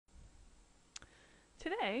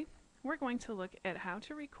Today, we're going to look at how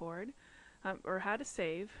to record or how to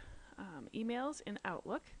save emails in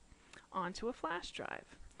Outlook onto a flash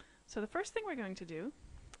drive. So the first thing we're going to do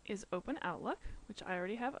is open Outlook, which I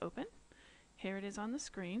already have open. Here it is on the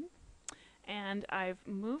screen. And I've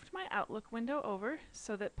moved my Outlook window over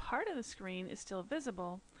so that part of the screen is still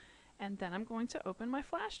visible, and then I'm going to open my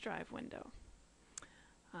flash drive window.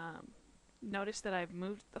 Notice that I've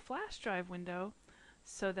moved the flash drive window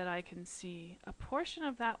so that I can see a portion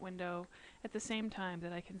of that window at the same time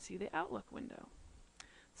that I can see the Outlook window.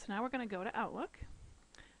 So now we're going to go to Outlook.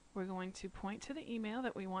 We're going to point to the email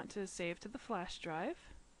that we want to save to the flash drive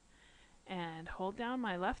and hold down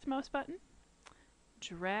my left mouse button,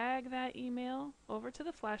 drag that email over to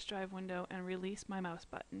the flash drive window and release my mouse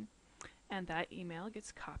button, and that email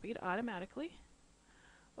gets copied automatically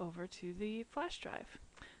over to the flash drive.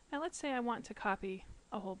 Now let's say I want to copy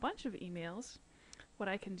a whole bunch of emails. What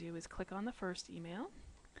I can do is click on the first email,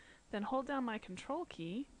 then hold down my control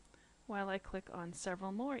key while I click on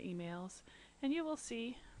several more emails, and you will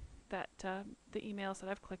see that the emails that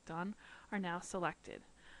I've clicked on are now selected.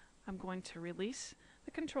 I'm going to release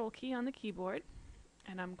the control key on the keyboard,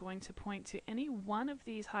 and I'm going to point to any one of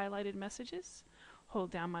these highlighted messages, hold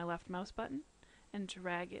down my left mouse button, and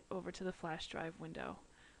drag it over to the flash drive window.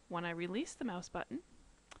 When I release the mouse button,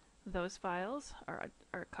 those files are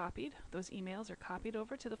copied, those emails are copied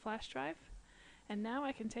over to the flash drive, and now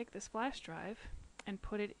I can take this flash drive and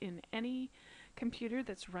put it in any computer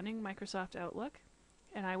that's running Microsoft Outlook,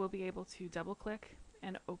 and I will be able to double click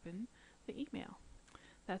and open the email.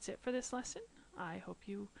 That's it for this lesson. I hope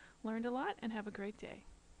you learned a lot and have a great day.